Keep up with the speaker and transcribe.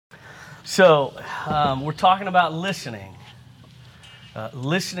So, we're talking about listening.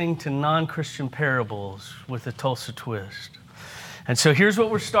 Listening to non-Christian parables with a Tulsa twist. And so here's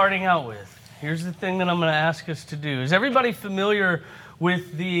what we're starting out with. Here's the thing that I'm going to ask us to do. Is everybody familiar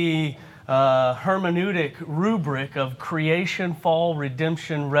with the hermeneutic rubric of creation, fall,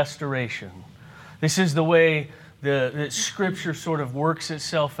 redemption, restoration? This is the way the Scripture sort of works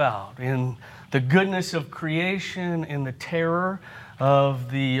itself out in the goodness of creation, in the terror of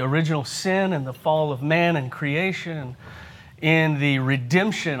the original sin and the fall of man and creation, in the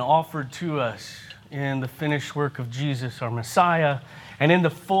redemption offered to us in the finished work of Jesus, our Messiah, and in the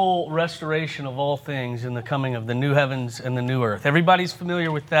full restoration of all things in the coming of the new heavens and the new earth. Everybody's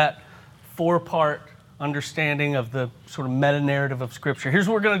familiar with that four-part understanding of the sort of meta-narrative of Scripture. Here's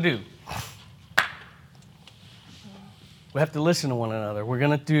what we're going to do. We have to listen to one another. We're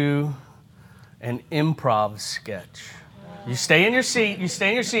going to do an improv sketch. You stay in your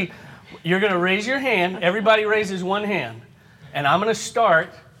seat. You're going to raise your hand. Everybody raises one hand. And I'm going to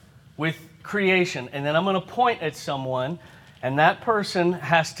start with creation. And then I'm going to point at someone. And that person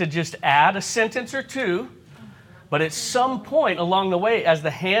has to just add a sentence or two. But at some point along the way, as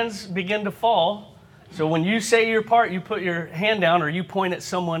the hands begin to fall, so when you say your part, you put your hand down or you point at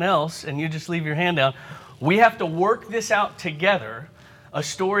someone else and you just leave your hand down. We have to work this out together, a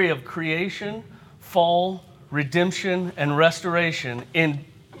story of creation, fall, redemption, and restoration in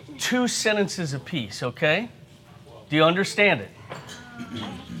 2 sentences apiece, okay? Do you understand it?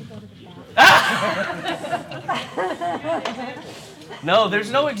 No, there's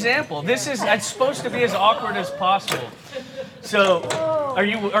no example. It's supposed to be as awkward as possible. So, are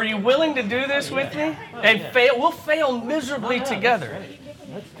you willing to do this with me? And fail? We'll fail miserably together.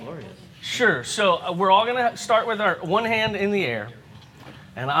 That's glorious. Sure. So we're all going to start with our one hand in the air,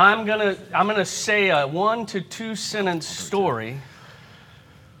 and I'm gonna say a 1 to 2 sentence story,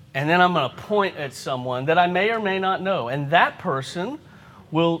 and then I'm going to point at someone that I may or may not know, and that person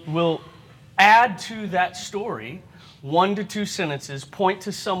will add to that story 1 to 2 sentences, point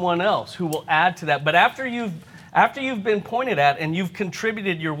to someone else who will add to that. But after you've been pointed at and you've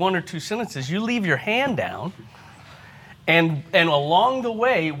contributed your 1 or 2 sentences, you leave your hand down. And along the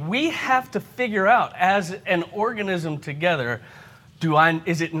way, we have to figure out as an organism together,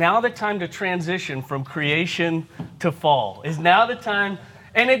 is it now the time to transition from creation to fall? Is now the time,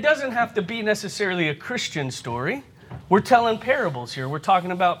 and it doesn't have to be necessarily a Christian story. We're telling parables here. We're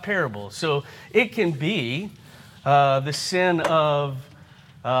talking about parables. So it can be the sin of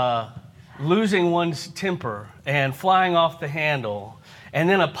losing one's temper and flying off the handle, and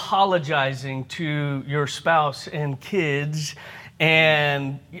then apologizing to your spouse and kids.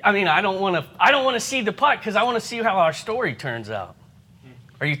 And I don't want to see the pot because I want to see how our story turns out.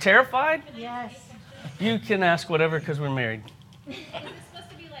 Are you terrified? Yes. You can ask whatever because we're married. Is it supposed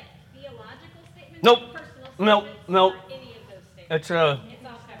to be like theological statements? Nope. Personal statements? Nope. Or any of those statements?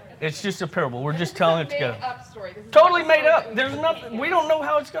 It's just a parable. We're just telling it together. Made up story. This is Totally not a made story up. that There's nothing. We don't know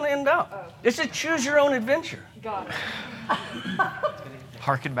how it's going to end up. It's a choose your own adventure. Got it.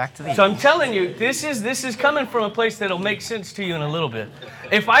 Harken back to the So I'm telling you, this is coming from a place that'll make sense to you in a little bit.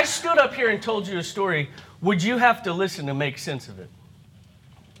 If I stood up here and told you a story, would you have to listen to make sense of it?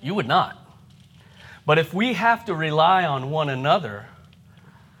 You would not. But if we have to rely on one another,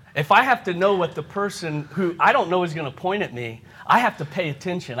 if I have to know what the person who I don't know is going to point at me, I have to pay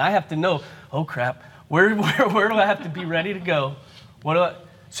attention. I have to know, oh crap, where do I have to be ready to go?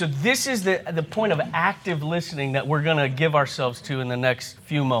 So this is the point of active listening that we're going to give ourselves to in the next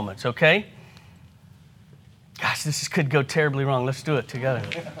few moments, okay? Gosh, this could go terribly wrong. Let's do it together.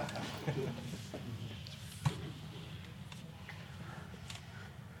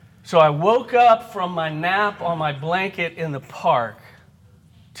 So I woke up from my nap on my blanket in the park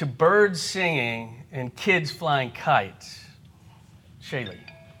to birds singing and kids flying kites. Shaylee.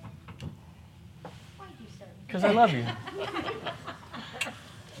 Why'd you say? Because I love you.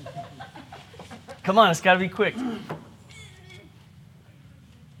 Come on, it's got to be quick.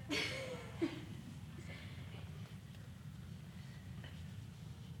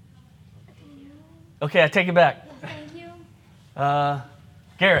 Okay, I take it back. Thank you.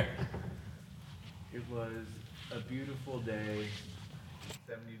 Garrett. It was a beautiful day,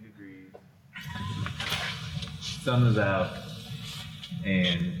 70 degrees. Sun was out,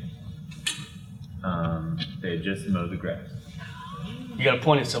 and they had just mowed the grass. You got to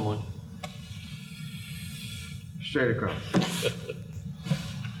point at someone. Straight across.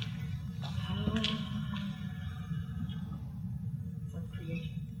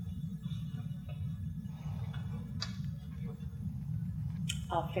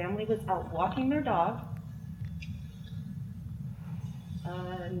 A family was out walking their dog,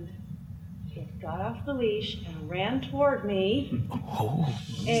 and got off the leash and ran toward me. Oh.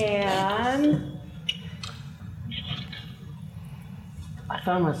 And I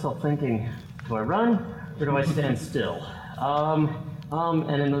found myself thinking, do I run or do I stand still? And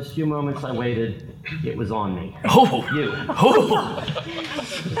in those few moments I waited, it was on me. Oh. You. Oh.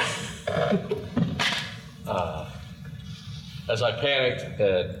 As I panicked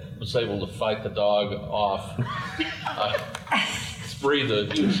and was able to fight the dog off, I breathed a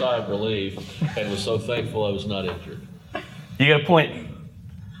deep sigh of relief and was so thankful I was not injured. You got a point.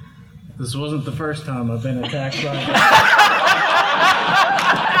 This wasn't the first time I've been attacked by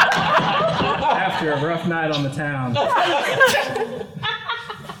after a rough night on the town.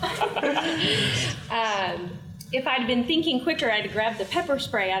 If I'd been thinking quicker, I'd have grabbed the pepper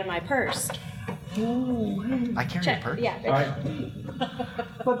spray out of my purse. I carry a purse. Yeah. All right.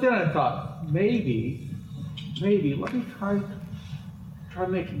 But then I thought, maybe, let me try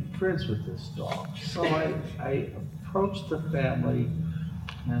making friends with this dog. So I approached the family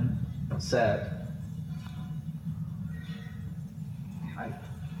and said,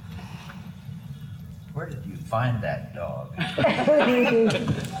 Where did you find that dog?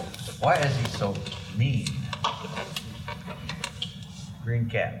 Why is he so mean? Green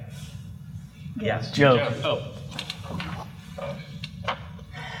cap. Yes. Joe. Oh.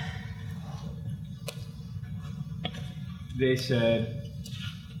 They said,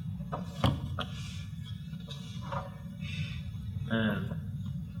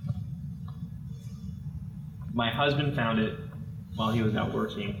 my husband found it while he was out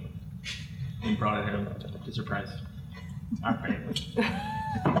working and brought it home to surprise our family.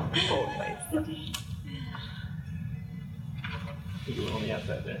 You were on the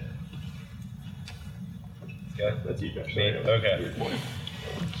outside there. Okay. That's you, Josh. Me? Okay.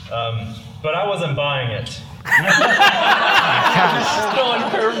 But I wasn't buying it. Throwing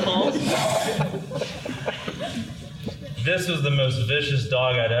curveballs. This was the most vicious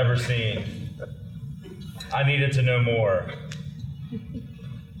dog I'd ever seen. I needed to know more.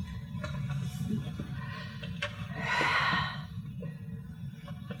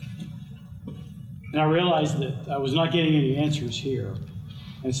 And I realized that I was not getting any answers here.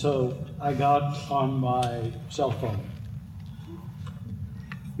 And so I got on my cell phone.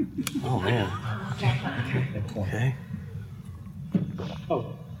 Oh, man. Okay.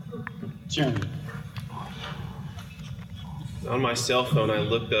 Oh, Jeremy. On my cell phone, I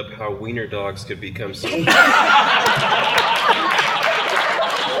looked up how wiener dogs could become so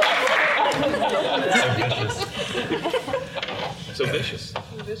vicious.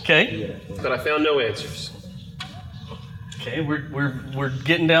 Okay. But I found no answers. Okay, we're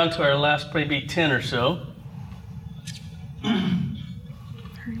getting down to our last maybe 10 or so.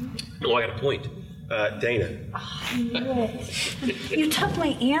 Oh, I got a point. Dana. You took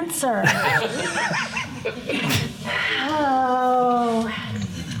my answer. Oh.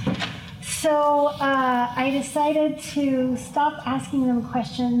 So I decided to stop asking them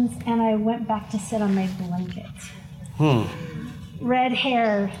questions and I went back to sit on my blanket. Red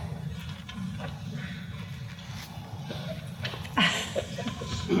hair.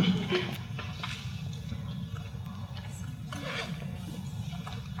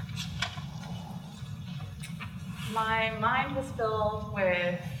 My mind was filled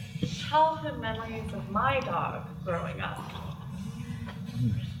with childhood memories of my dog growing up.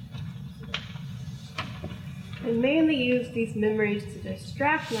 I mainly use these memories to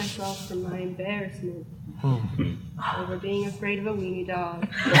distract myself from my embarrassment over being afraid of a weenie dog.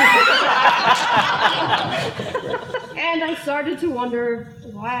 And I started to wonder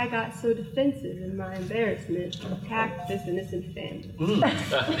why I got so defensive in my embarrassment and attacked this innocent family.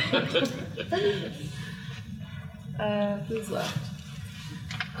 Who's left?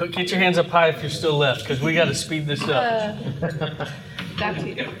 Get your hands up high if you're still left, because we got to speed this up. Back to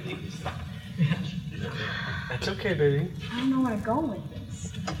you. That's okay, baby. I don't know where to go with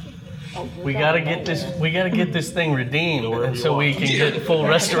this. We gotta get this. We gotta get this thing redeemed, and so we can get full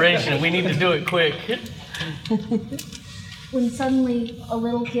restoration. We need to do it quick. When suddenly a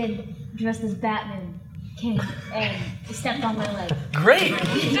little kid dressed as Batman came and stepped on my leg. Great.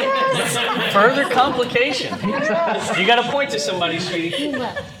 Further complication. You gotta point to somebody, sweetie. Who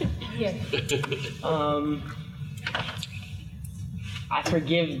left? Here. I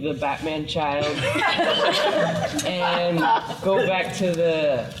forgive the Batman child and go back to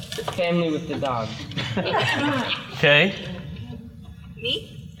the family with the dog. Okay.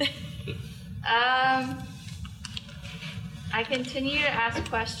 Me? I continue to ask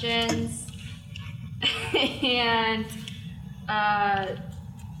questions and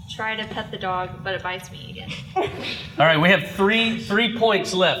try to pet the dog, but it bites me again. All right, we have three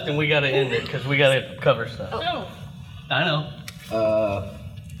points left, and we got to end it because we got to cover stuff. Oh. I know.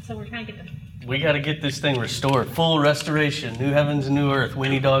 So we're trying to get them. We got to get this thing restored. Full restoration. New heavens and new earth.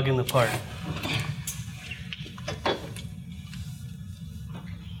 Winnie Dog in the park.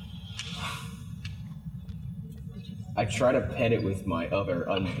 I try to pet it with my other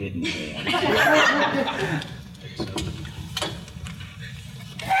unbidden hand.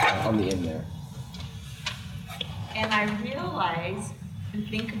 On the end there. And I realize and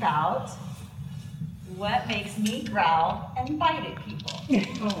think about what makes me growl and bite at people.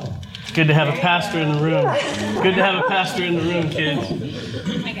 It's good to have a pastor in the room. Good to have a pastor in the room, kids.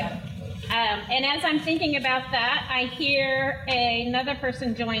 I got it. And as I'm thinking about that, I hear another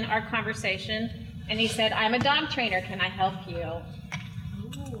person join our conversation, and he said, "I'm a dog trainer. Can I help you?"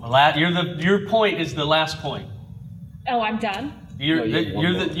 Well, your point is the last point. Oh, I'm done.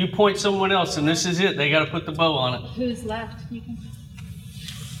 You point someone else, and this is it. They got to put the bow on it. Who's left? You can.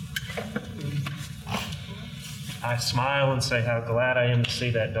 I smile and say how glad I am to see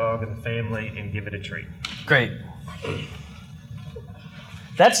that dog in the family and give it a treat. Great.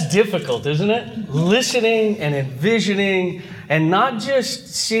 That's difficult, isn't it? Listening and envisioning and not just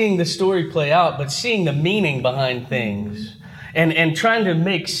seeing the story play out, but seeing the meaning behind things and trying to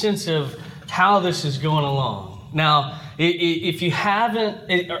make sense of how this is going along. Now, if you haven't,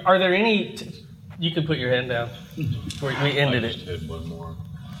 are there any, you can put your hand down. We ended it. I just had one more.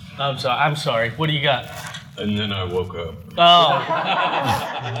 I'm sorry. What do you got? And then I woke up. Oh.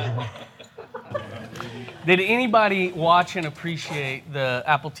 Did anybody watch and appreciate the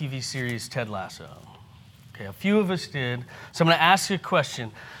Apple TV series Ted Lasso? Okay, a few of us did. So I'm going to ask you a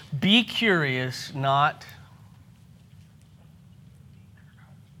question. Be curious, not...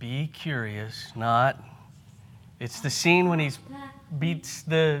 Be curious, not... It's the scene when he beats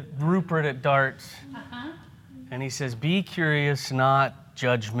the Rupert at darts. And he says, be curious, not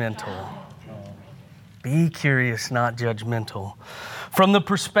judgmental. Be curious, not judgmental. From the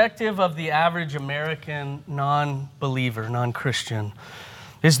perspective of the average American non-believer, non-Christian,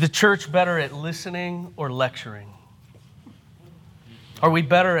 is the church better at listening or lecturing? Are we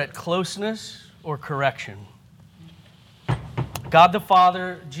better at closeness or correction? God the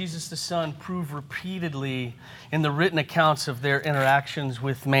Father, Jesus the Son prove repeatedly in the written accounts of their interactions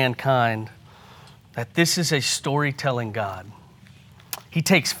with mankind that this is a storytelling God. He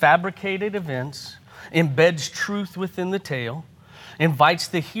takes fabricated events, embeds truth within the tale, invites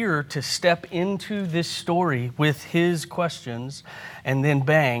the hearer to step into this story with his questions, and then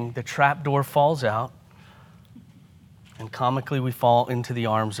bang, the trapdoor falls out, and comically we fall into the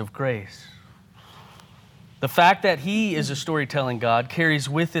arms of grace. The fact that he is a storytelling God carries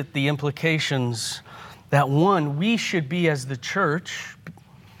with it the implications that, one, we should be, as the church,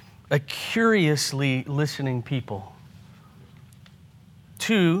 a curiously listening people.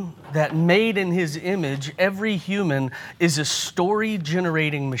 Two, that made in his image, every human is a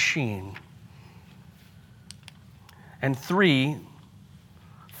story-generating machine. And three,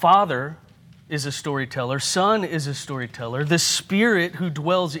 Father is a storyteller, Son is a storyteller, the Spirit who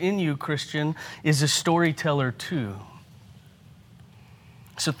dwells in you, Christian, is a storyteller too.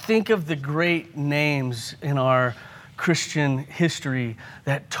 So think of the great names in our Christian history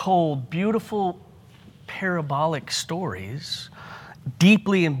that told beautiful parabolic stories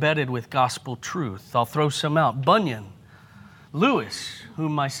deeply embedded with gospel truth. I'll throw some out. Bunyan, Lewis,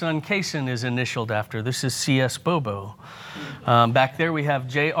 whom my son Kason is initialed after. This is C.S. Bobo. Back there we have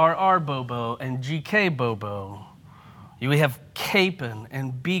J.R.R. Bobo and G.K. Bobo. We have Capon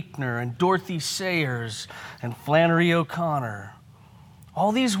and Buechner and Dorothy Sayers and Flannery O'Connor.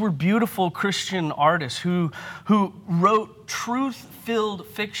 All these were beautiful Christian artists who wrote truth-filled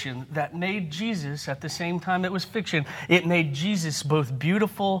fiction that made Jesus, at the same time it was fiction, it made Jesus both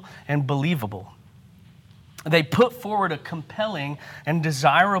beautiful and believable. They put forward a compelling and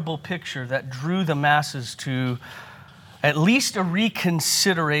desirable picture that drew the masses to at least a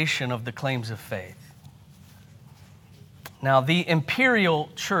reconsideration of the claims of faith. Now, the imperial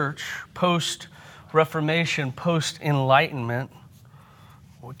church, post-Reformation, post-Enlightenment,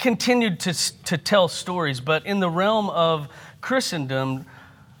 continued to tell stories, but in the realm of Christendom,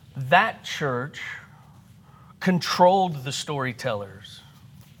 that church controlled the storytellers.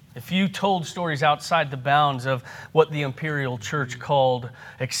 If you told stories outside the bounds of what the imperial church called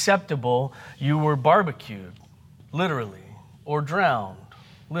acceptable, you were barbecued, literally, or drowned,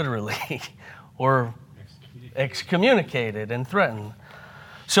 literally, or excommunicated and threatened.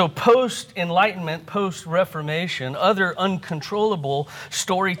 So post-Enlightenment, post-Reformation, other uncontrollable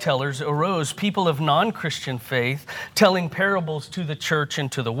storytellers arose, people of non-Christian faith, telling parables to the church and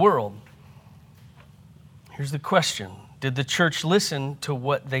to the world. Here's the question. Did the church listen to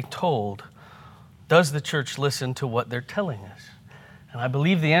what they told? Does the church listen to what they're telling us? And I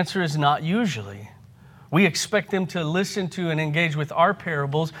believe the answer is not usually. We expect them to listen to and engage with our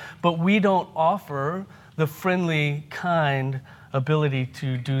parables, but we don't offer the friendly, kind ability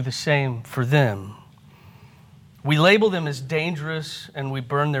to do the same for them. We label them as dangerous and we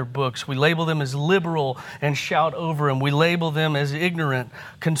burn their books. We label them as liberal and shout over them. We label them as ignorant,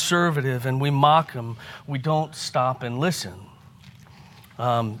 conservative, and we mock them. We don't stop and listen.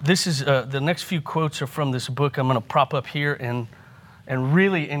 The next few quotes are from this book I'm going to prop up here and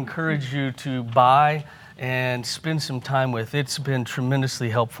really encourage you to buy and spend some time with. It's been tremendously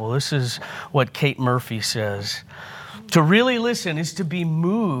helpful. This is what Kate Murphy says. To really listen is to be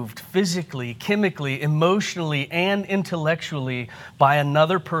moved physically, chemically, emotionally, and intellectually by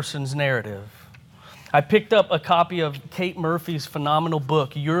another person's narrative. I picked up a copy of Kate Murphy's phenomenal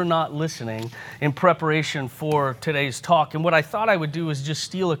book, You're Not Listening, in preparation for today's talk. And what I thought I would do is just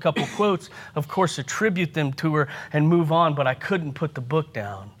steal a couple quotes, of course, attribute them to her and move on, but I couldn't put the book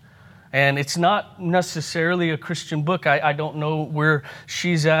down. And it's not necessarily a Christian book. I don't know where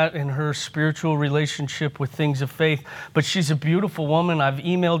she's at in her spiritual relationship with things of faith, but she's a beautiful woman. I've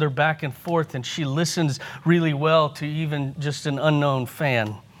emailed her back and forth, and she listens really well to even just an unknown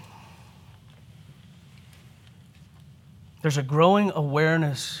fan. There's a growing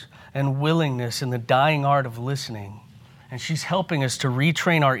awareness and willingness in the dying art of listening. And she's helping us to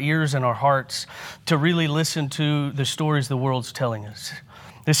retrain our ears and our hearts to really listen to the stories the world's telling us.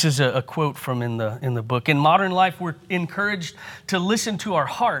 This is a quote from in the book. In modern life, we're encouraged to listen to our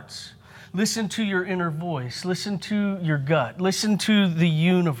hearts, listen to your inner voice, listen to your gut, listen to the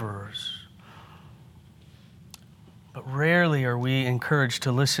universe. But rarely are we encouraged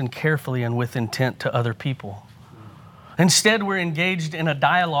to listen carefully and with intent to other people. Instead, we're engaged in a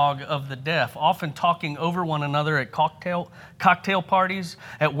dialogue of the deaf, often talking over one another at cocktail parties,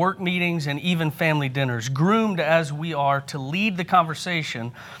 at work meetings, and even family dinners, groomed as we are to lead the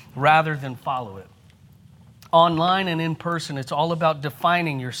conversation rather than follow it. Online and in person, it's all about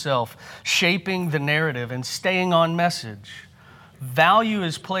defining yourself, shaping the narrative, and staying on message. Value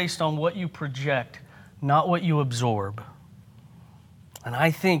is placed on what you project, not what you absorb. And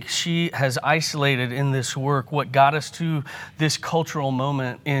I think she has isolated in this work what got us to this cultural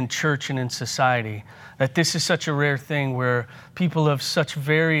moment in church and in society. That this is such a rare thing where people of such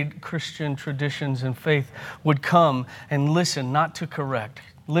varied Christian traditions and faith would come and listen, not to correct,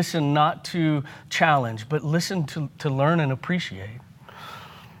 listen not to challenge, but listen to learn and appreciate.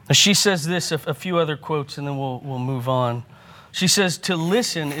 Now she says this, a few other quotes, and then we'll move on. She says, to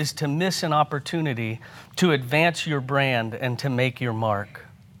listen is to miss an opportunity to advance your brand and to make your mark.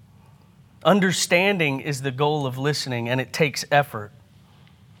 Understanding is the goal of listening, and it takes effort.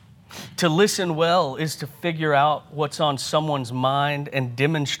 To listen well is to figure out what's on someone's mind and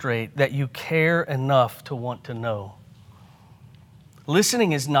demonstrate that you care enough to want to know.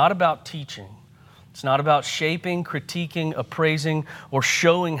 Listening is not about teaching. It's not about shaping, critiquing, appraising, or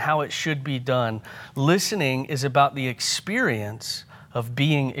showing how it should be done. Listening is about the experience of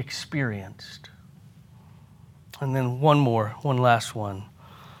being experienced. And then one last one.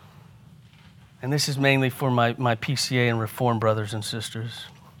 And this is mainly for my PCA and Reform brothers and sisters.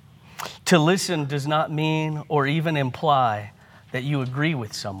 To listen does not mean or even imply that you agree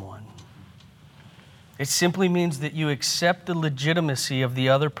with someone. It simply means that you accept the legitimacy of the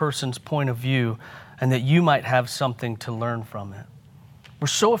other person's point of view and that you might have something to learn from it. We're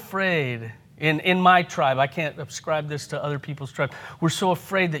so afraid, in my tribe, I can't ascribe this to other people's tribe, we're so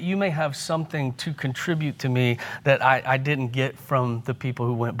afraid that you may have something to contribute to me that I didn't get from the people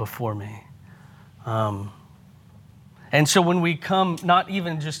who went before me. And so when we come, not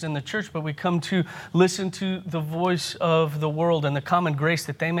even just in the church, but we come to listen to the voice of the world and the common grace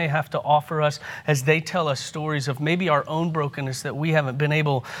that they may have to offer us as they tell us stories of maybe our own brokenness that we haven't been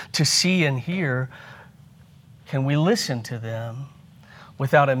able to see and hear, can we listen to them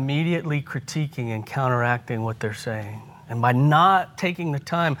without immediately critiquing and counteracting what they're saying? And by not taking the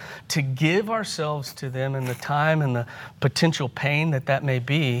time to give ourselves to them and the time and the potential pain that may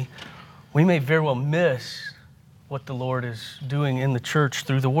be, we may very well miss what the Lord is doing in the church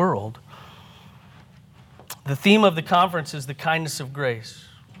through the world. The theme of the conference is the kindness of grace.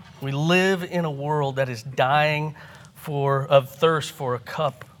 We live in a world that is dying of thirst for a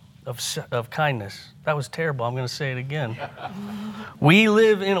cup of kindness. That was terrible. I'm going to say it again. We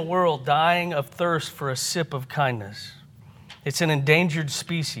live in a world dying of thirst for a sip of kindness. It's an endangered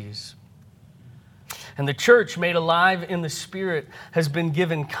species. And the church, made alive in the Spirit, has been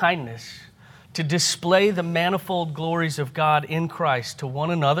given kindness to display the manifold glories of God in Christ to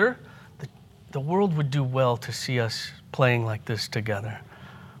one another. The world would do well to see us playing like this together.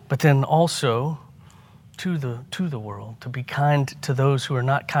 But then also to the world, to be kind to those who are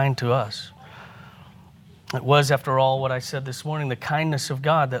not kind to us. It was, after all, what I said this morning, the kindness of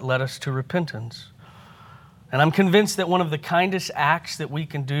God that led us to repentance. And I'm convinced that one of the kindest acts that we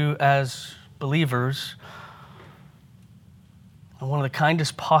can do as believers, and one of the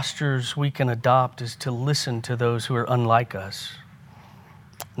kindest postures we can adopt, is to listen to those who are unlike us.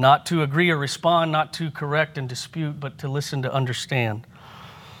 Not to agree or respond, not to correct and dispute, but to listen to understand.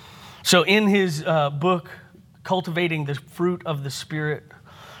 So in his book, Cultivating the Fruit of the Spirit,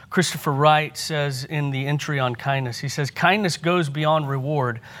 Christopher Wright says in the entry on kindness, he says, kindness goes beyond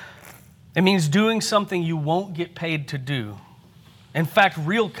reward. It means doing something you won't get paid to do. In fact,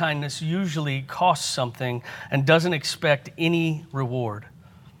 real kindness usually costs something and doesn't expect any reward.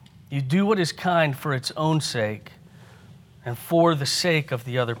 You do what is kind for its own sake and for the sake of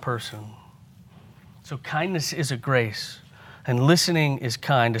the other person. So kindness is a grace, and listening is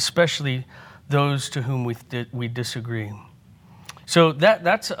kind, especially those to whom we disagree. So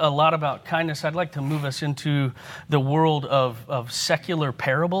that's a lot about kindness. I'd like to move us into the world of secular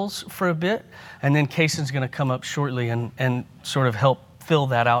parables for a bit, and then Kaysen's going to come up shortly and sort of help fill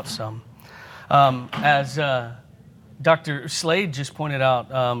that out some. As Dr. Slade just pointed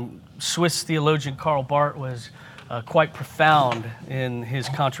out, Swiss theologian Karl Barth was quite profound in his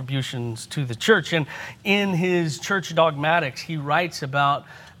contributions to the church. And in his Church Dogmatics, he writes about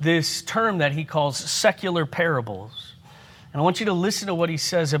this term that he calls secular parables. And I want you to listen to what he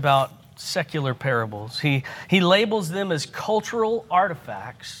says about secular parables. He labels them as cultural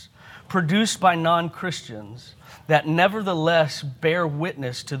artifacts produced by non-Christians that nevertheless bear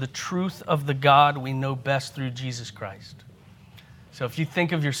witness to the truth of the God we know best through Jesus Christ. So if you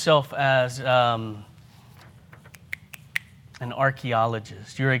think of yourself as an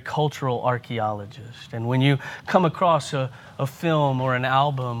archaeologist, you're a cultural archaeologist. And when you come across a film or an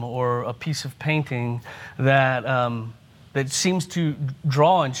album or a piece of painting that seems to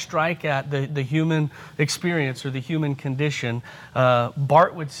draw and strike at the human experience or the human condition,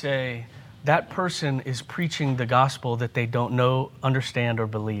 Barth would say that person is preaching the gospel that they don't know, understand, or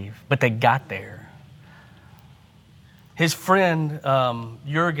believe, but they got there. His friend,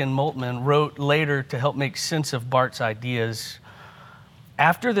 Jürgen Moltmann, wrote later to help make sense of Barth's ideas,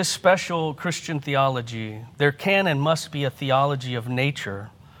 after this special Christian theology, there can and must be a theology of nature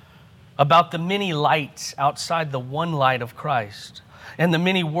about the many lights outside the one light of Christ, and the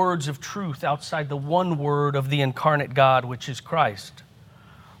many words of truth outside the one word of the incarnate God, which is Christ.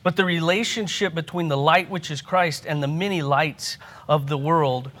 But the relationship between the light, which is Christ, and the many lights of the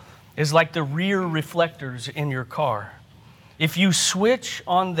world is like the rear reflectors in your car. If you switch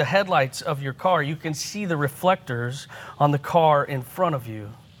on the headlights of your car, you can see the reflectors on the car in front of you.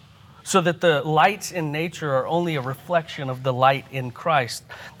 So that the lights in nature are only a reflection of the light in Christ.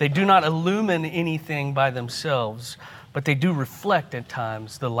 They do not illumine anything by themselves, but they do reflect at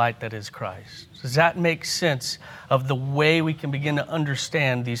times the light that is Christ. Does that make sense of the way we can begin to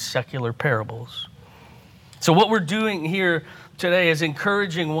understand these secular parables? So what we're doing here today is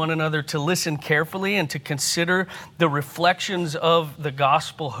encouraging one another to listen carefully and to consider the reflections of the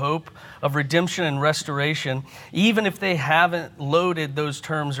gospel hope of redemption and restoration, even if they haven't loaded those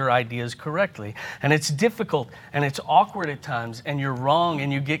terms or ideas correctly. And it's difficult and it's awkward at times, and you're wrong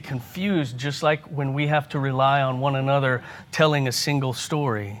and you get confused, just like when we have to rely on one another telling a single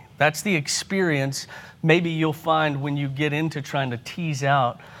story. That's the experience maybe you'll find when you get into trying to tease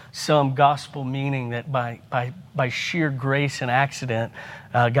out some gospel meaning that by sheer grace and accident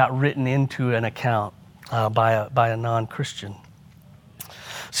got written into an account by a non-Christian.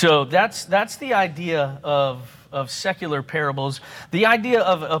 So that's the idea of secular parables. The idea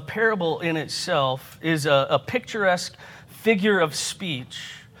of a parable in itself is a picturesque figure of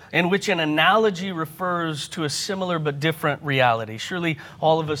speech in which an analogy refers to a similar but different reality. Surely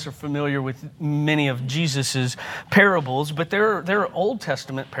all of us are familiar with many of Jesus's parables, but there are Old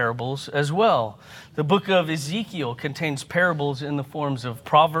Testament parables as well. The book of Ezekiel contains parables in the forms of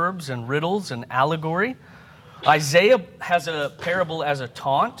proverbs and riddles and allegory. Isaiah has a parable as a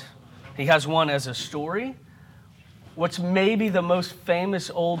taunt. He has one as a story. What's maybe the most famous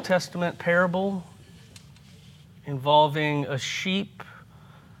Old Testament parable involving a sheep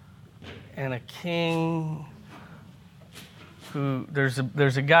and a king who, there's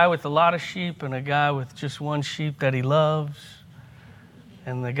a guy with a lot of sheep and a guy with just one sheep that he loves.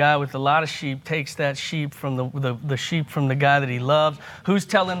 And the guy with a lot of sheep takes that sheep from the sheep from the guy that he loves. Who's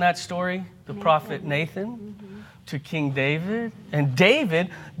telling that story? The prophet Nathan to King David. And David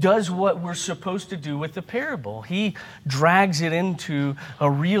does what we're supposed to do with the parable. He drags it into a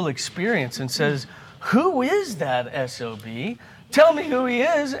real experience and says, who is that SOB? Tell me who he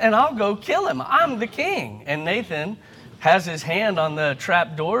is and I'll go kill him. I'm the king. And Nathan has his hand on the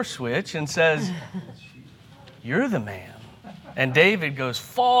trapdoor switch and says, you're the man. And David goes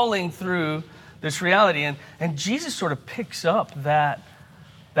falling through this reality. And Jesus sort of picks up that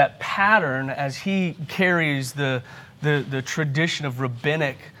pattern as he carries the tradition of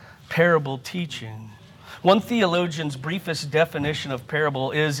rabbinic parable teaching. One theologian's briefest definition of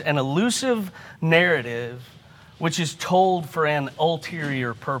parable is an elusive narrative which is told for an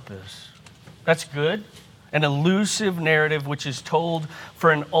ulterior purpose. That's good. An elusive narrative which is told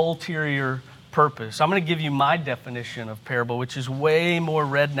for an ulterior purpose. I'm going to give you my definition of parable, which is way more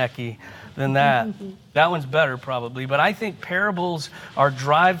rednecky than that. That one's better probably, but I think parables are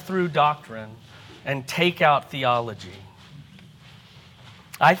drive-through doctrine and take-out theology.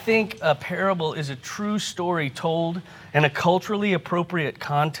 I think a parable is a true story told in a culturally appropriate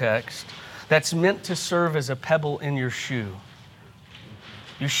context that's meant to serve as a pebble in your shoe.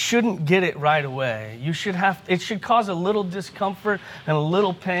 You shouldn't get it right away. It should cause a little discomfort and a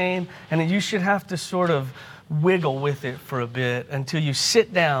little pain, and you should have to sort of wiggle with it for a bit until you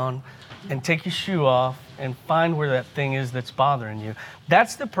sit down and take your shoe off and find where that thing is that's bothering you.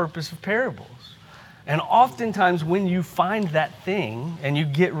 That's the purpose of parables. And oftentimes when you find that thing and you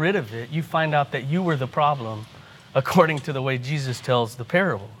get rid of it, you find out that you were the problem according to the way Jesus tells the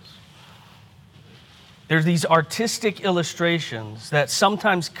parables. There's these artistic illustrations that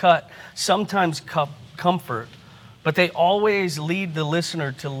sometimes cut, sometimes comfort, but they always lead the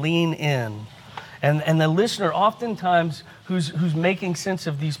listener to lean in. And the listener oftentimes who's making sense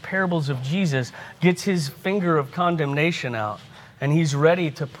of these parables of Jesus gets his finger of condemnation out and he's ready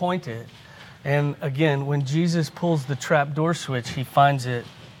to point it. And again, when Jesus pulls the trapdoor switch, he finds it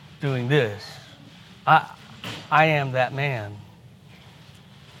doing this. I am that man.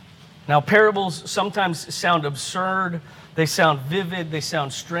 Now, parables sometimes sound absurd, they sound vivid, they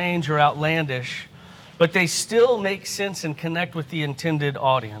sound strange or outlandish, but they still make sense and connect with the intended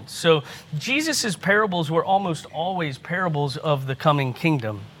audience. So Jesus' parables were almost always parables of the coming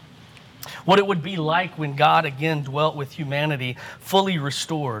kingdom. What it would be like when God again dwelt with humanity, fully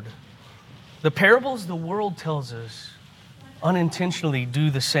restored. The parables the world tells us unintentionally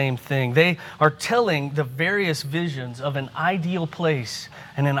do the same thing. They are telling the various visions of an ideal place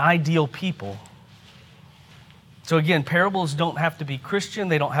and an ideal people. So again, parables don't have to be Christian.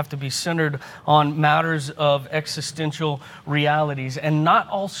 They don't have to be centered on matters of existential realities. And not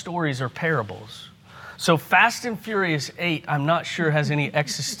all stories are parables. So Fast and Furious 8, I'm not sure has any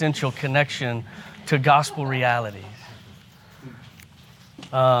existential connection to gospel realities.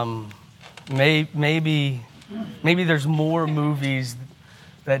 Maybe there's more movies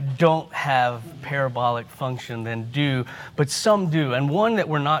that don't have parabolic function than do, but some do. And one that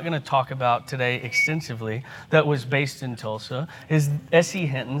we're not going to talk about today extensively that was based in Tulsa is S.E.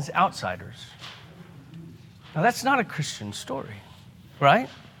 Hinton's Outsiders. Now that's not a Christian story, right?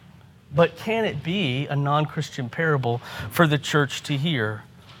 But can it be a non-Christian parable for the church to hear?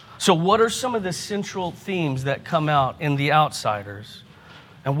 So what are some of the central themes that come out in The Outsiders?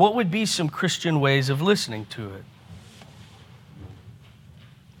 And what would be some Christian ways of listening to it?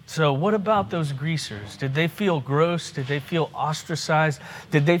 So what about those greasers? Did they feel gross? Did they feel ostracized?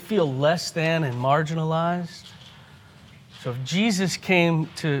 Did they feel less than and marginalized? So if Jesus came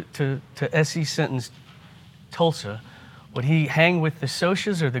to S.E. Hinton's Tulsa, would he hang with the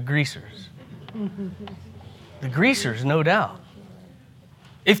socias or the greasers? The greasers, no doubt.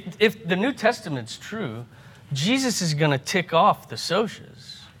 If the New Testament's true, Jesus is going to tick off the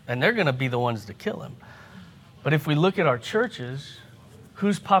socias, and they're going to be the ones to kill him. But if we look at our churches,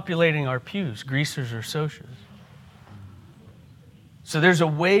 who's populating our pews, greasers or socias? So there's a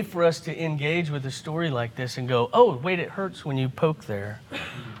way for us to engage with a story like this and go, oh, wait, it hurts when you poke there.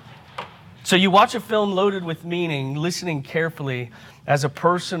 So you watch a film loaded with meaning, listening carefully as a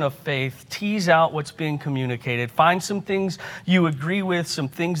person of faith, tease out what's being communicated, find some things you agree with, some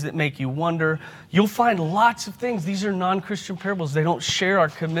things that make you wonder. You'll find lots of things. These are non-Christian parables. They don't share our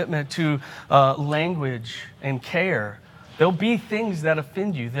commitment to language and care. There'll be things that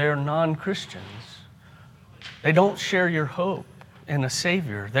offend you. They're non-Christians. They don't share your hope in a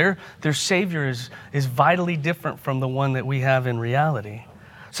Savior. Their Savior is vitally different from the one that we have in reality.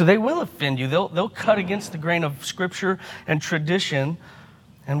 So they will offend you. They'll cut against the grain of Scripture and tradition.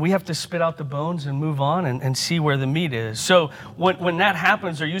 And we have to spit out the bones and move on and see where the meat is. So when that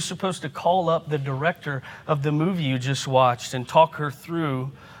happens, are you supposed to call up the director of the movie you just watched and talk her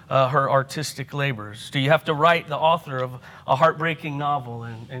through her artistic labors? Do you have to write the author of a heartbreaking novel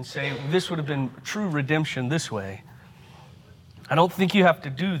and say, this would have been true redemption this way? I don't think you have to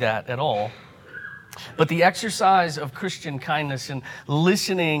do that at all. But the exercise of Christian kindness and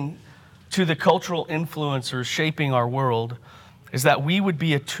listening to the cultural influencers shaping our world is that we would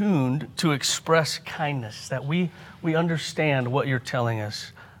be attuned to express kindness, that we understand what you're telling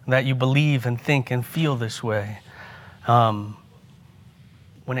us, that you believe and think and feel this way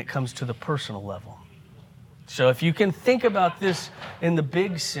when it comes to the personal level. So if you can think about this in the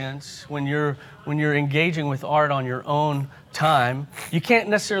big sense, when you're engaging with art on your own time, you can't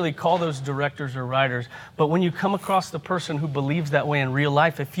necessarily call those directors or writers, but when you come across the person who believes that way in real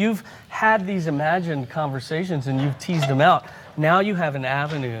life, if you've had these imagined conversations and you've teased them out, now you have an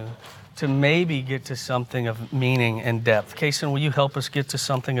avenue to maybe get to something of meaning and depth. Kason, will you help us get to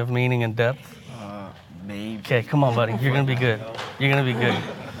something of meaning and depth? Maybe. Okay, come on, buddy. You're going to be good. You're going to be good.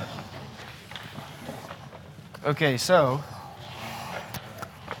 Okay, so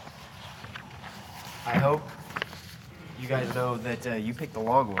I hope you guys know that you picked the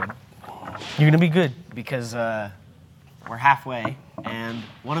long one. You're going to be good. Because we're halfway, and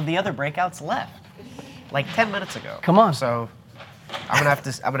one of the other breakouts left, like 10 minutes ago. Come on. So I'm gonna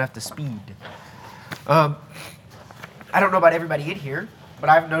have to speed. I don't know about everybody in here, but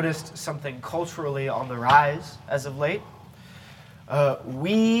I've noticed something culturally on the rise as of late.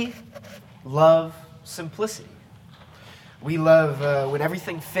 We love simplicity. We love when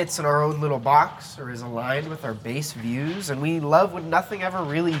everything fits in our own little box or is aligned with our base views, and we love when nothing ever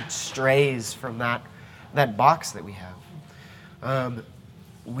really strays from that box that we have.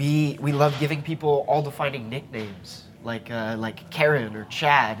 We love giving people all-defining nicknames like Karen or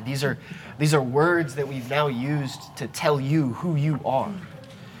Chad. These are words that we've now used to tell you who you are.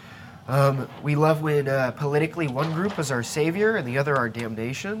 We love when politically one group is our savior and the other our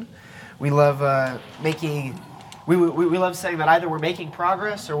damnation. We love we love saying that either we're making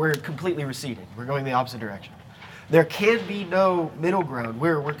progress or we're completely receding. We're going the opposite direction. There can be no middle ground.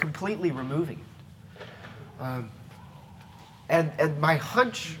 We're completely removing it. And my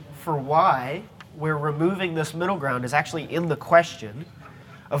hunch for why we're removing this middle ground is actually in the question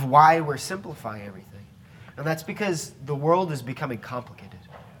of why we're simplifying everything. And that's because the world is becoming complicated.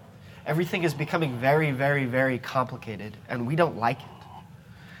 Everything is becoming very, very, very complicated, and we don't like it.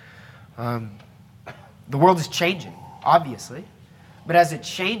 The world is changing, obviously, but as it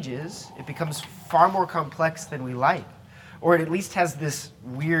changes, it becomes far more complex than we like, or it at least has this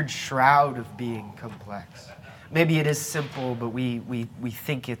weird shroud of being complex. Maybe it is simple, but we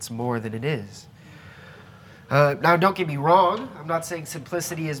think it's more than it is. Now, don't get me wrong. I'm not saying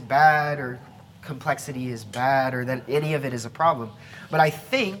simplicity is bad or complexity is bad or that any of it is a problem. But I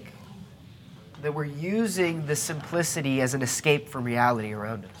think that we're using the simplicity as an escape from reality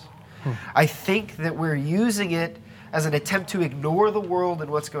around us. I think that we're using it as an attempt to ignore the world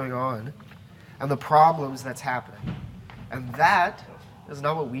and what's going on and the problems that's happening. And that is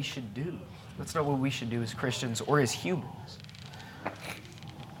not what we should do. That's not what we should do as Christians or as humans.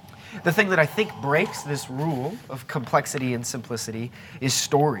 The thing that I think breaks this rule of complexity and simplicity is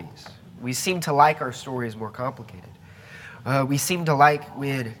stories. We seem to like our stories more complicated. We seem to like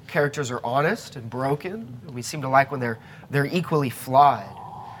when characters are honest and broken. We seem to like when they're equally flawed.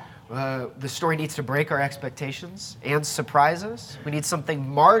 The story needs to break our expectations and surprise us. We need something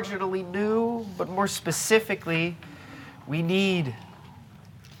marginally new, but more specifically, we need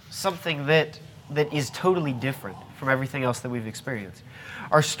something that is totally different from everything else that we've experienced.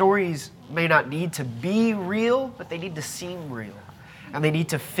 Our stories may not need to be real, but they need to seem real. And they need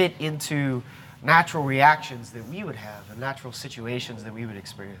to fit into natural reactions that we would have and natural situations that we would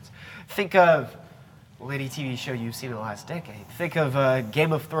experience. Think of any TV show you've seen in the last decade. Think of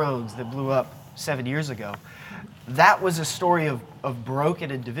Game of Thrones that blew up 7 years ago. That was a story of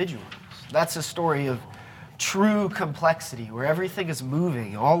broken individuals. That's a story of true complexity where everything is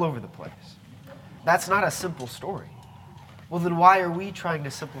moving all over the place. That's not a simple story. Well, then why are we trying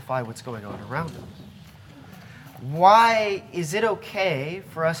to simplify what's going on around us? Why is it okay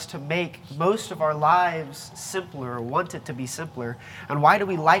for us to make most of our lives simpler or want it to be simpler? And why do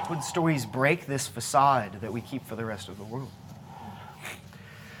we like when stories break this facade that we keep for the rest of the world?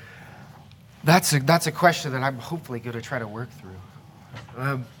 That's a question that I'm hopefully going to try to work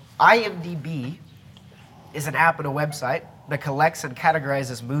through. IMDb is an app and a website that collects and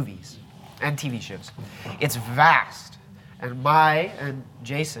categorizes movies and TV shows. It's vast, and my and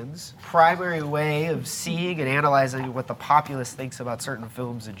Jason's primary way of seeing and analyzing what the populace thinks about certain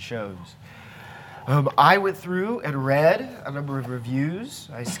films and shows. I went through and read a number of reviews.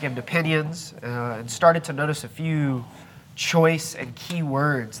 I skimmed opinions and started to notice a few choice and key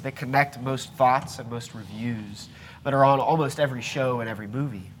words that connect most thoughts and most reviews that are on almost every show and every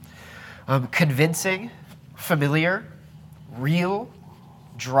movie. Convincing, familiar, real,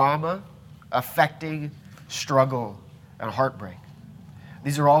 drama, affecting, struggle, and heartbreak.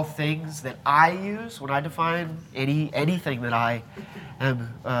 These are all things that I use when I define anything that I am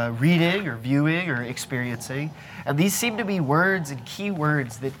reading or viewing or experiencing. And these seem to be words and key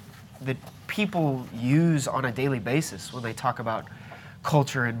words that people use on a daily basis when they talk about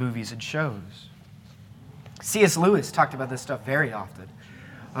culture and movies and shows. C.S. Lewis talked about this stuff very often.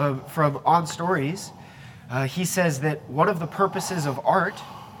 From On Stories, he says that one of the purposes of art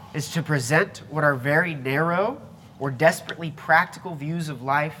is to present what our very narrow or desperately practical views of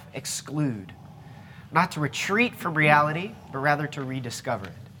life exclude, not to retreat from reality, but rather to rediscover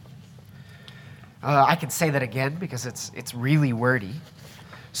it. I can say that again because it's really wordy.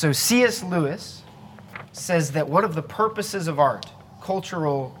 So C.S. Lewis says that one of the purposes of art,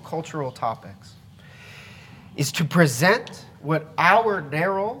 cultural topics, is to present what our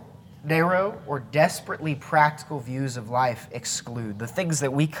narrow or desperately practical views of life exclude, the things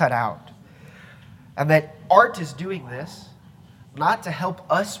that we cut out. And that art is doing this not to help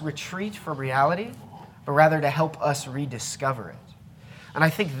us retreat from reality, but rather to help us rediscover it. And I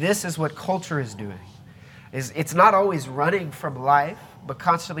think this is what culture is doing. It's not always running from life, but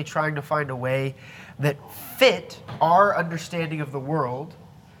constantly trying to find a way that fit our understanding of the world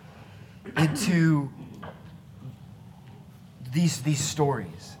into these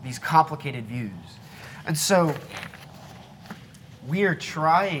stories, these complicated views. And so we are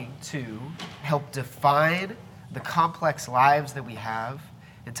trying to help define the complex lives that we have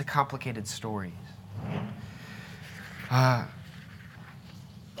into complicated stories.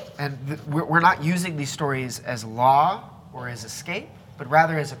 We're not using these stories as law or as escape, but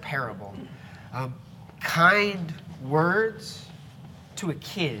rather as a parable. Kind words to a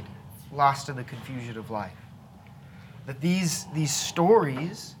kid lost in the confusion of life. That these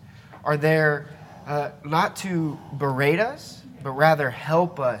stories are there not to berate us, but rather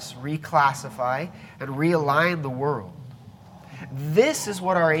help us reclassify and realign the world. This is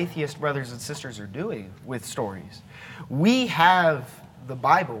what our atheist brothers and sisters are doing with stories. We have the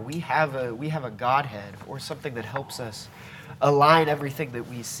Bible. We have a Godhead or something that helps us align everything that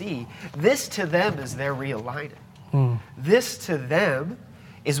we see. This to them is their realigning. This to them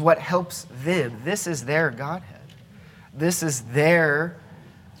is what helps them. This is their Godhead. This is their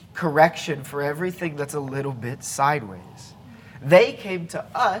correction for everything that's a little bit sideways. They came to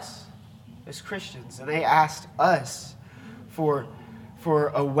us as Christians and they asked us for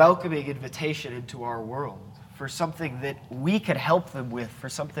a welcoming invitation into our world, for something that we could help them with, for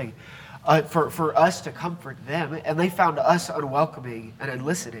something for us to comfort them. And they found us unwelcoming and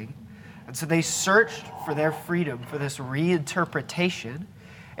unlistening. And so they searched for their freedom, for this reinterpretation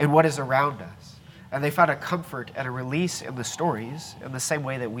in what is around us. And they found a comfort and a release in the stories in the same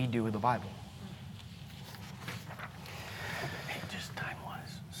way that we do in the Bible. Hey, just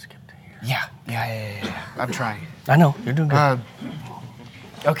time-wise, skip to here. Yeah. I'm trying. I know, you're doing good.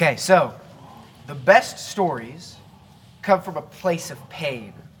 Okay, so the best stories come from a place of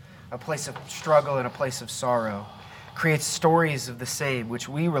pain, a place of struggle, and a place of sorrow. Creates stories of the same, which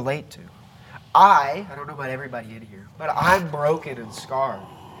we relate to. I don't know about everybody in here, but I'm broken and scarred.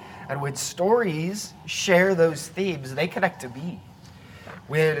 And when stories share those themes, they connect to me.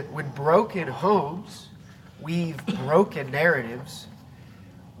 When broken homes weave broken narratives,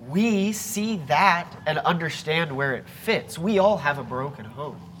 we see that and understand where it fits. We all have a broken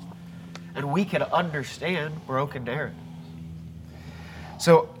home, and we can understand broken narratives.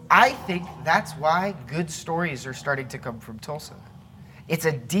 So I think that's why good stories are starting to come from Tulsa. It's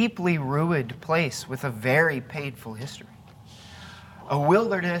a deeply ruined place with a very painful history. A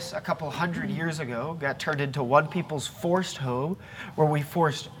wilderness a couple hundred years ago got turned into one people's forced home, where we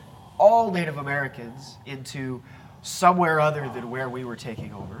forced all Native Americans into somewhere other than where we were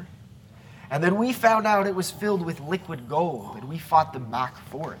taking over. And then we found out it was filled with liquid gold, and we fought them back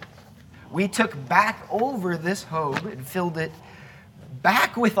for it. We took back over this home and filled it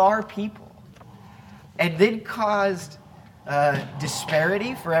back with our people, and then caused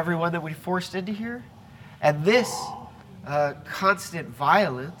disparity for everyone that we forced into here. And this constant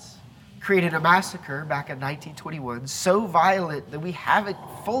violence created a massacre back in 1921, so violent that we haven't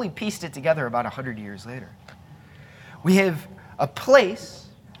fully pieced it together about 100 years later. We have a place,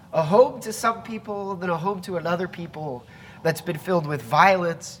 a home to some people, then a home to another people that's been filled with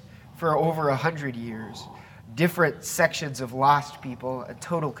violence for over 100 years, different sections of lost people, and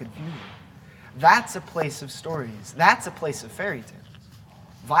total confusion. That's a place of stories. That's a place of fairy tales.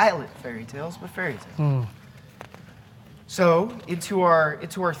 Violent fairy tales, but fairy tales. So, into our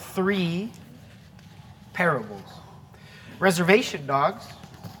 3 parables. Reservation Dogs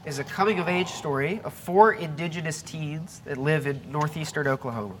is a coming-of-age story of 4 indigenous teens that live in northeastern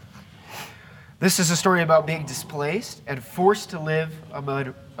Oklahoma. This is a story about being displaced and forced to live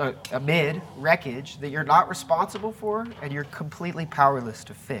amid wreckage that you're not responsible for and you're completely powerless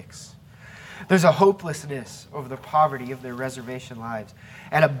to fix. There's a hopelessness over the poverty of their reservation lives,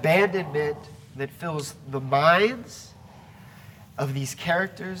 an abandonment that fills the minds of these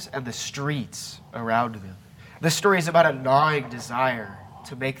characters and the streets around them. The story is about a gnawing desire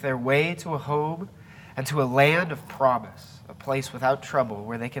to make their way to a home and to a land of promise, a place without trouble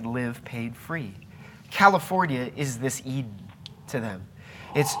where they can live pain-free. California is this Eden to them.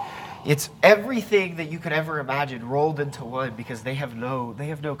 It's everything that you could ever imagine rolled into one because they have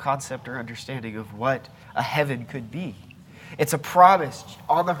no concept or understanding of what a heaven could be. It's a promise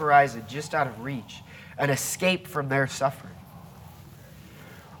on the horizon, just out of reach, an escape from their suffering.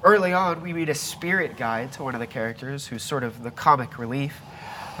 Early on, we meet a spirit guide to one of the characters who's sort of the comic relief.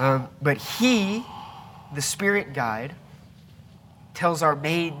 But he, the spirit guide, tells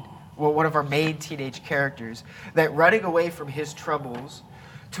one of our main teenage characters that running away from his troubles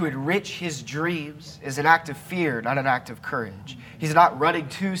to enrich his dreams is an act of fear, not an act of courage. He's not running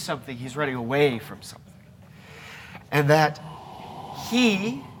to something, he's running away from something. And that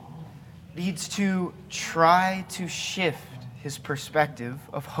he needs to try to shift his perspective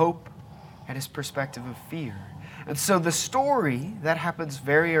of hope and his perspective of fear. And so the story that happens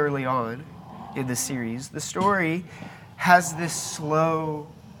very early on in the series, the story has this slow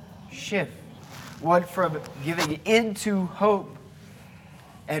shift. One from giving into hope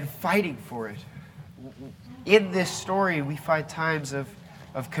and fighting for it. In this story, we find times of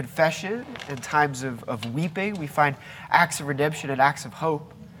confession and times of weeping. We find acts of redemption and acts of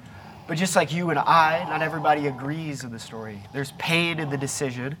hope. But just like you and I, not everybody agrees in the story. There's pain in the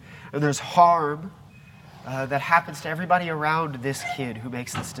decision, and there's harm that happens to everybody around this kid who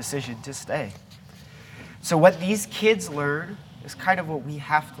makes this decision to stay. So what these kids learn is kind of what we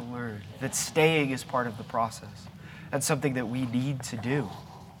have to learn, that staying is part of the process. That's something that we need to do.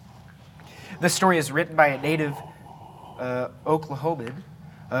 This story is written by a native Oklahoman,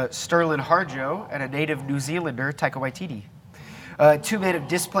 Sterling Harjo, and a native New Zealander, Taika Waititi. 2 men of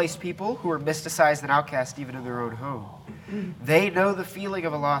displaced people who are mysticized and outcast even in their own home. They know the feeling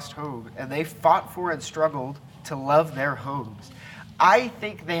of a lost home, and they fought for and struggled to love their homes. I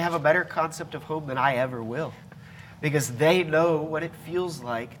think they have a better concept of home than I ever will, because they know what it feels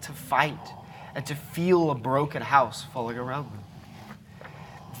like to fight and to feel a broken house falling around them.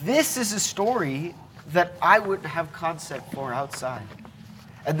 This is a story that I wouldn't have concept for outside.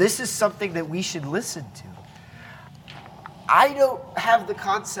 And this is something that we should listen to. I don't have the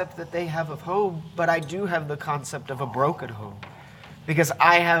concept that they have of home, but I do have the concept of a broken home because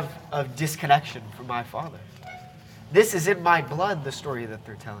I have a disconnection from my father. This is in my blood, the story that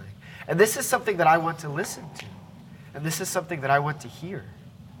they're telling. And this is something that I want to listen to. And this is something that I want to hear.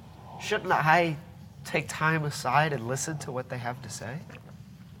 Shouldn't I take time aside and listen to what they have to say?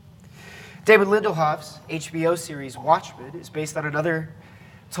 David Lindelhoff's HBO series Watchmen is based on another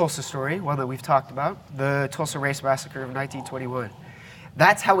Tulsa story, one that we've talked about, the Tulsa Race Massacre of 1921.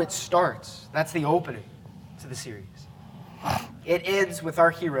 That's how it starts. That's the opening to the series. It ends with our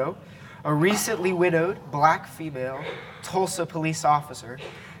hero, a recently widowed black female Tulsa police officer,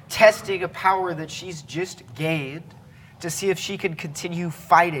 testing a power that she's just gained to see if she can continue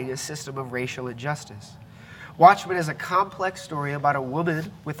fighting a system of racial injustice. Watchmen is a complex story about a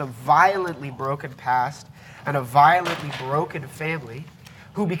woman with a violently broken past and a violently broken family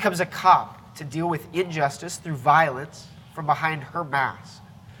who becomes a cop to deal with injustice through violence from behind her mask.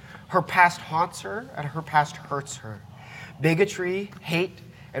 Her past haunts her and her past hurts her. Bigotry, hate,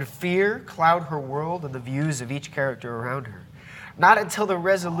 and fear cloud her world and the views of each character around her. Not until the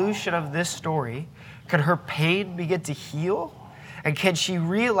resolution of this story can her pain begin to heal, and can she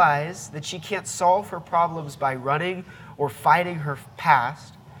realize that she can't solve her problems by running or fighting her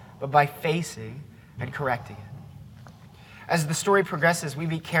past, but by facing and correcting it. As the story progresses, we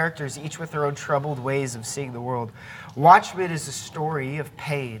meet characters, each with their own troubled ways of seeing the world. Watchmen is a story of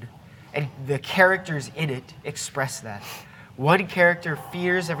pain, and the characters in it express that. One character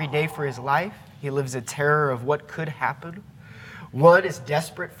fears every day for his life. He lives in terror of what could happen. One is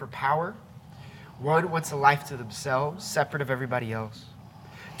desperate for power. One wants a life to themselves, separate of everybody else.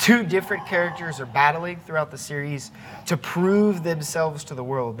 Two different characters are battling throughout the series to prove themselves to the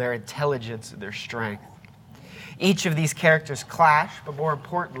world, their intelligence and their strength. Each of these characters clash, but more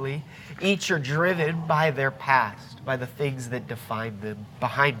importantly, each are driven by their past, by the things that define them,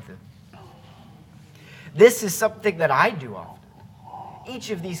 behind them. This is something that I do often. Each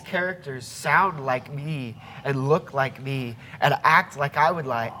of these characters sound like me and look like me and act like I would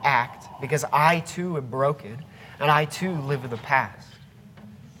act because I too am broken and I too live in the past.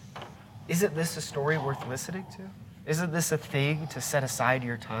 Isn't this a story worth listening to? Isn't this a thing to set aside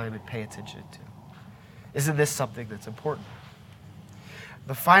your time and pay attention to? Isn't this something that's important?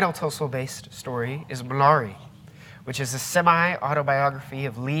 The final Tulsa-based story is Minari, which is a semi-autobiography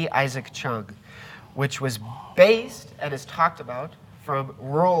of Lee Isaac Chung, which was based and is talked about from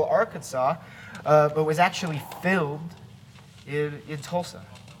rural Arkansas, but was actually filmed in Tulsa,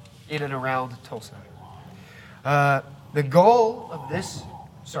 in and around Tulsa. The goal of this,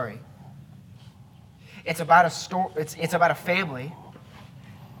 it's about a family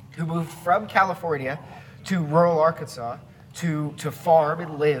who moved from California to rural Arkansas to farm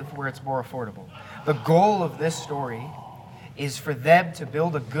and live where it's more affordable. The goal of this story is for them to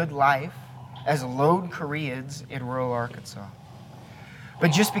build a good life as lone Koreans in rural Arkansas.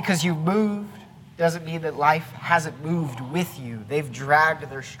 But just because you moved doesn't mean that life hasn't moved with you. They've dragged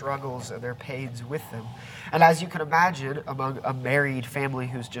their struggles and their pains with them. And as you can imagine, among a married family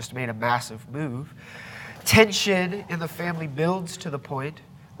who's just made a massive move, tension in the family builds to the point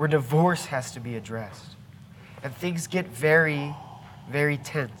where divorce has to be addressed. And things get very, very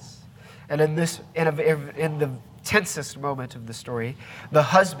tense. And in the tensest moment of the story, the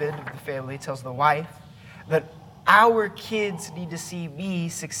husband of the family tells the wife that our kids need to see me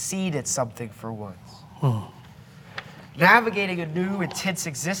succeed at something for once. Navigating a new, intense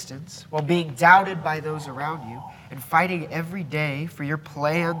existence while being doubted by those around you and fighting every day for your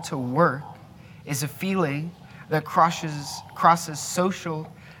plan to work is a feeling that crosses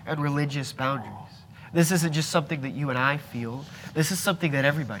social and religious boundaries. This isn't just something that you and I feel. This is something that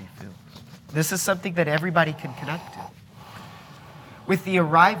everybody feels. This is something that everybody can connect to. With the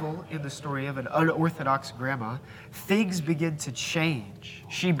arrival in the story of an unorthodox grandma, things begin to change.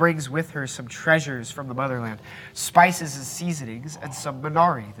 She brings with her some treasures from the motherland, spices and seasonings, and some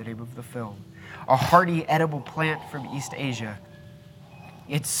minari, the name of the film, a hardy edible plant from East Asia.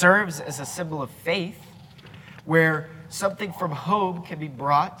 It serves as a symbol of faith, where something from home can be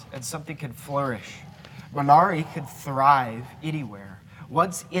brought and something can flourish. Minari can thrive anywhere.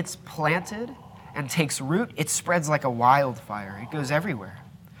 Once it's planted and takes root, it spreads like a wildfire. It goes everywhere.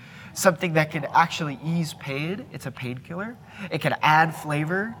 Something that can actually ease pain. It's a painkiller. It can add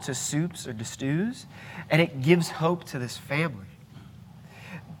flavor to soups or to stews, and it gives hope to this family.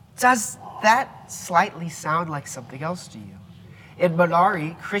 Does that slightly sound like something else to you? In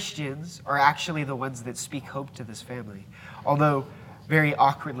Minari, Christians are actually the ones that speak hope to this family, although very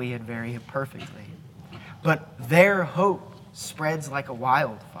awkwardly and very imperfectly. But their hope spreads like a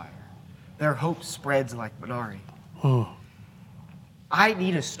wildfire. Their hope spreads like Minari. I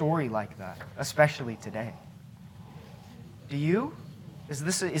need a story like that, especially today. Do you? Is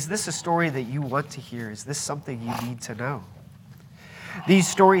this a story that you want to hear? Is this something you need to know? These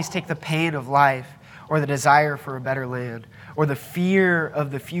stories take the pain of life or the desire for a better land or the fear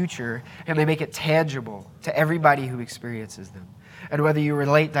of the future, and they make it tangible to everybody who experiences them. And whether you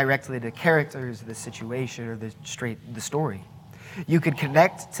relate directly to characters, the situation, or the story, you can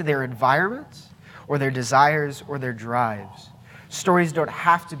connect to their environments or their desires or their drives. Stories don't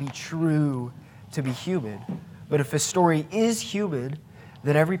have to be true to be human, but if a story is human,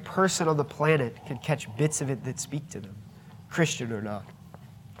 then every person on the planet can catch bits of it that speak to them, Christian or not.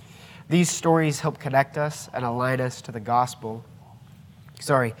 These stories help connect us and align us to the gospel.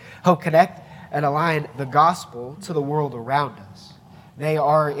 Help connect and align the gospel to the world around us. They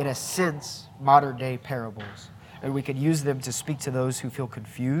are, in a sense, modern-day parables, and we can use them to speak to those who feel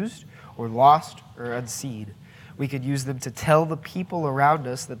confused or lost or unseen. We could use them to tell the people around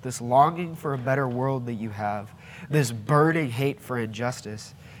us that this longing for a better world that you have, this burning hate for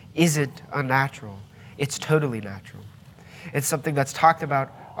injustice, isn't unnatural. It's totally natural. It's something that's talked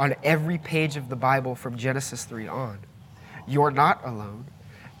about on every page of the Bible from Genesis 3 on. You're not alone,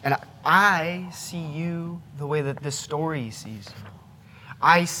 and I see you the way that this story sees you.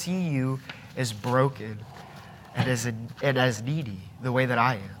 I see you as broken and as needy, the way that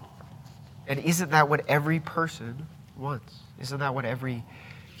I am. And isn't that what every person wants? Isn't that what every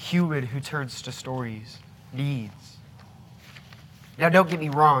human who turns to stories needs? Now, don't get me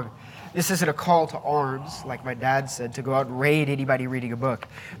wrong. This isn't a call to arms, like my dad said, to go out and raid anybody reading a book.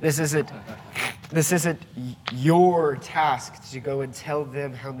 This isn't This isn't your task to go and tell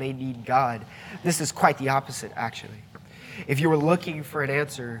them how they need God. This is quite the opposite, actually. If you were looking for an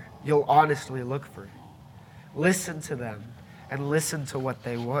answer, you'll honestly look for it. Listen to them and listen to what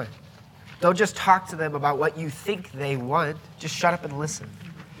they want. Don't just talk to them about what you think they want. Just shut up and listen.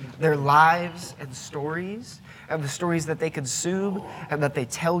 Their lives and the stories that they consume and that they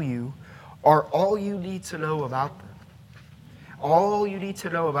tell you are all you need to know about them. All you need to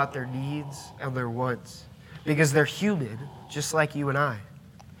know about their needs and their wants, because they're human, just like you and I.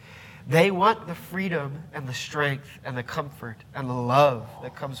 They want the freedom and the strength and the comfort and the love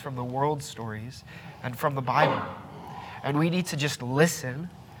that comes from the world stories and from the Bible. And we need to just listen,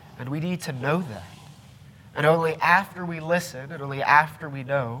 and we need to know that. And only after we listen and only after we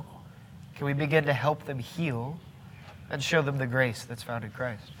know can we begin to help them heal and show them the grace that's found in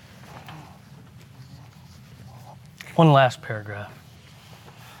Christ. One last paragraph.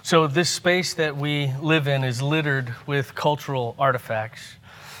 So this space that we live in is littered with cultural artifacts,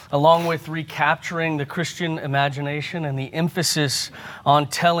 along with recapturing the Christian imagination and the emphasis on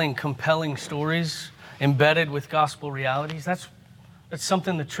telling compelling stories embedded with gospel realities. That's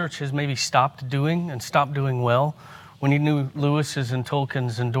something the church has maybe stopped doing and stopped doing well. When you knew Lewis's and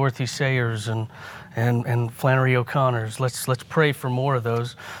Tolkien's and Dorothy Sayers and Flannery O'Connor's, let's pray for more of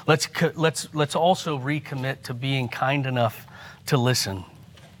those. Let's also recommit to being kind enough to listen.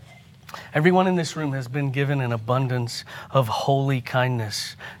 Everyone in this room has been given an abundance of holy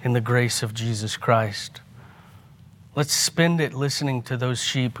kindness in the grace of Jesus Christ. Let's spend it listening to those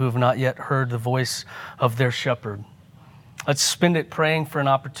sheep who have not yet heard the voice of their shepherd. Let's spend it praying for an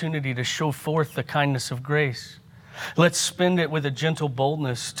opportunity to show forth the kindness of grace. Let's spend it with a gentle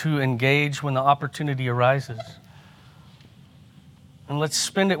boldness to engage when the opportunity arises. And let's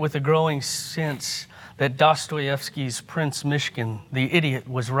spend it with a growing sense that Dostoevsky's Prince Mishkin, the idiot,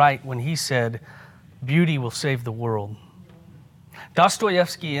 was right when he said, "Beauty will save the world."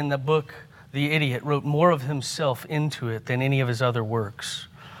 Dostoevsky, in the book The Idiot, wrote more of himself into it than any of his other works.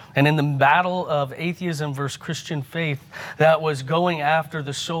 And in the battle of atheism versus Christian faith that was going after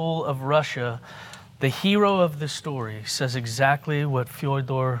the soul of Russia, the hero of the story says exactly what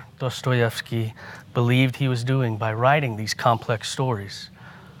Fyodor Dostoevsky believed he was doing by writing these complex stories.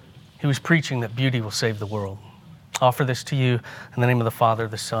 He was preaching that beauty will save the world. I offer this to you in the name of the Father,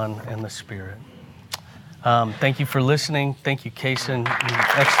 the Son, and the Spirit. Thank you for listening. Thank you, Kason, you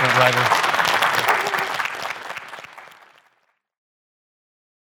excellent writer.